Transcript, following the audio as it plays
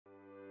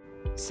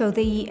So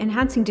the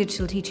Enhancing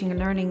Digital Teaching and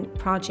Learning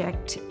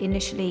project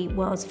initially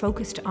was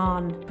focused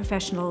on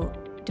professional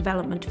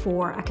development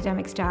for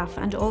academic staff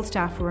and all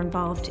staff who were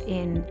involved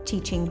in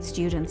teaching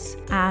students.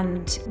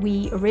 And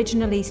we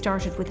originally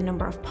started with a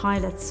number of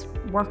pilots,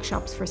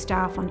 workshops for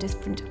staff on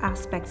different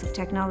aspects of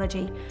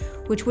technology,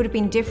 which would have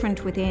been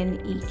different within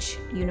each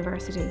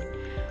university.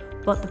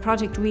 But the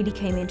project really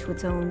came into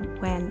its own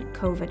when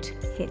COVID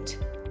hit,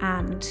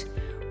 and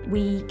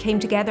we came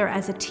together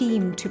as a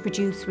team to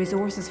produce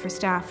resources for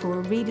staff who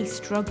were really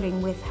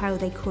struggling with how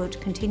they could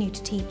continue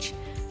to teach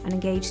and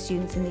engage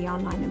students in the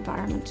online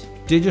environment.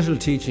 Digital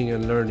teaching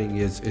and learning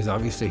is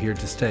obviously here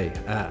to stay,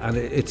 and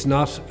it's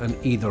not an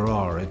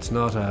either-or. It's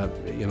not a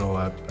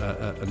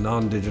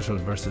non-digital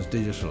versus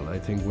digital. I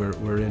think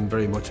we're in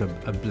very much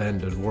a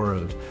blended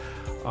world.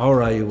 Our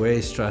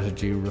IUA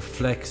strategy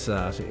reflects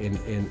that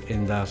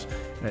in that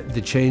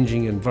the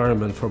changing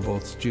environment for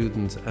both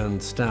students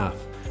and staff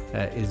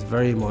is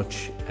very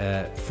much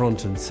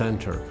front and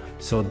centre.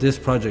 So this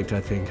project, I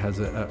think, has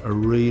a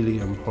really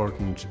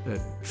important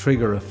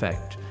trigger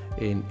effect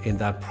in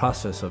that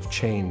process of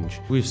change.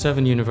 We have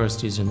 7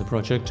 universities in the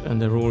project,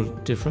 and they're all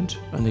different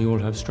and they all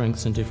have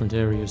strengths in different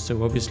areas.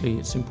 So obviously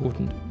it's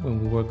important when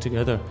we work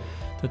together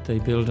that they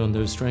build on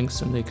those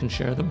strengths and they can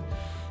share them.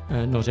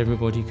 Not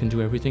everybody can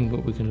do everything,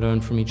 but we can learn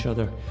from each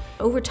other.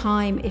 Over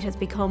time, it has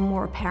become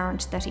more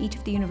apparent that each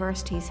of the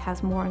universities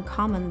has more in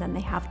common than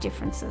they have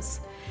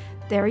differences.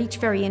 They're each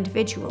very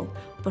individual,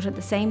 but at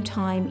the same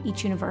time,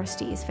 each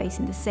university is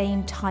facing the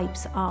same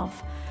types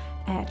of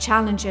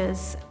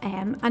challenges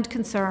and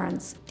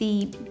concerns.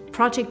 The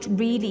project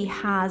really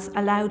has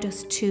allowed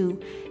us to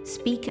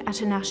speak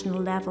at a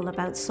national level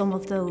about some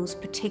of those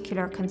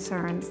particular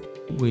concerns.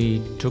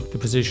 We took the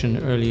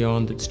position early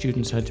on that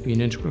students had to be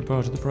an integral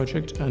part of the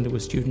project, and there were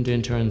student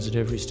interns at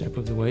every step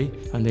of the way,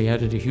 and they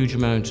added a huge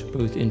amount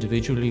both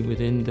individually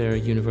within their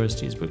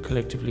universities but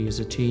collectively as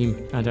a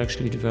team, and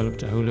actually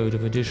developed a whole load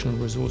of additional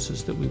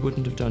resources that we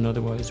wouldn't have done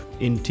otherwise.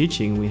 In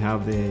teaching we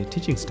have the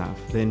teaching staff,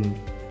 then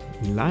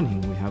in learning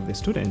we have the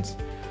students.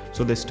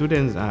 So the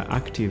students are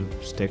active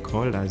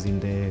stakeholders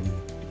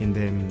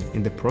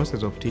in the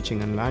process of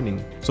teaching and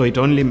learning. So it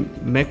only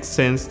makes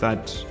sense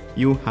that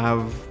you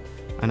have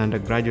an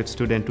undergraduate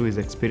student who is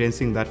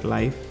experiencing that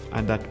life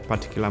at that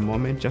particular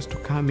moment, just to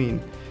come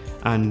in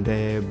and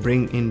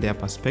bring in their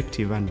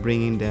perspective and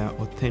bring in their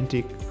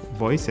authentic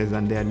voices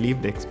and their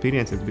lived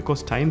experiences,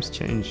 because times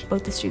change.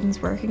 Both the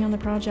students working on the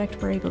project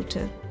were able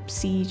to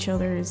see each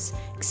other's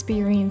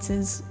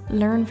experiences,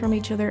 learn from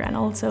each other, and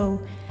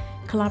also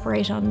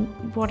collaborate on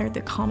what are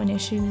the common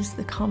issues,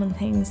 the common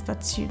things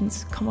that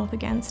students come up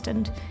against,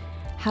 and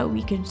how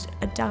we could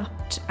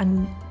adapt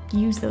and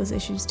use those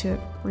issues to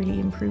really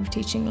improve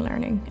teaching and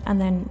learning. And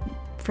then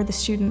for the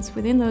students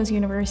within those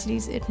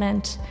universities, it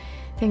meant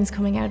things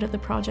coming out of the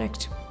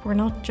project were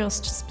not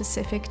just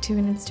specific to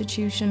an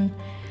institution,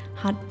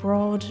 had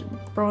broad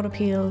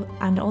appeal,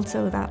 and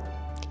also that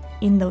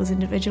in those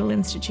individual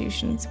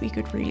institutions we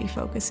could really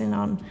focus in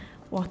on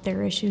what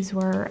their issues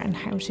were and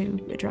how to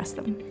address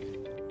them.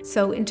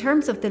 So in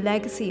terms of the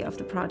legacy of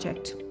the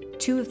project,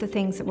 2 of the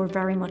things that were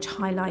very much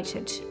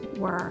highlighted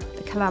were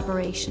the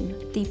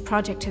collaboration. The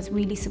project has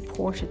really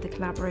supported the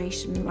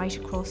collaboration right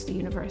across the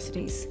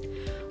universities.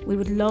 We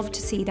would love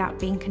to see that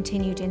being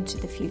continued into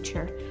the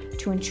future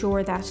to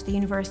ensure that the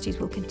universities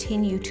will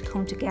continue to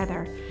come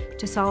together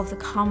to solve the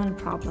common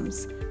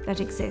problems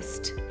that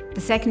exist.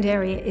 The second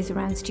area is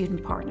around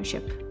student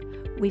partnership.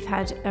 We've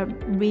had a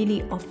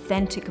really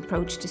authentic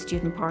approach to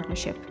student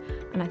partnership,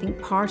 and I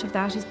think part of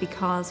that is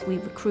because we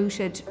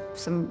recruited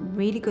some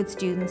really good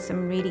students,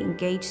 some really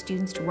engaged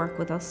students to work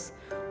with us.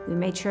 We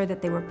made sure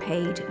that they were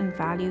paid and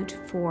valued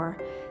for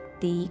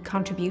the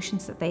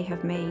contributions that they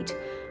have made,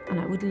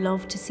 and I would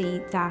love to see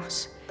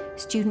that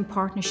student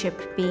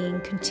partnership being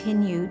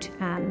continued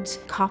and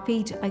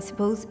copied, I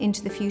suppose,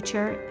 into the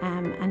future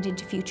and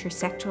into future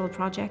sectoral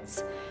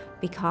projects,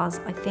 because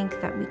I think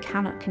that we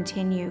cannot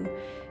continue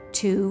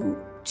to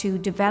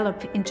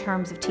develop in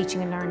terms of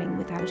teaching and learning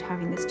without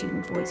having the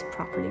student voice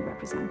properly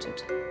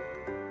represented.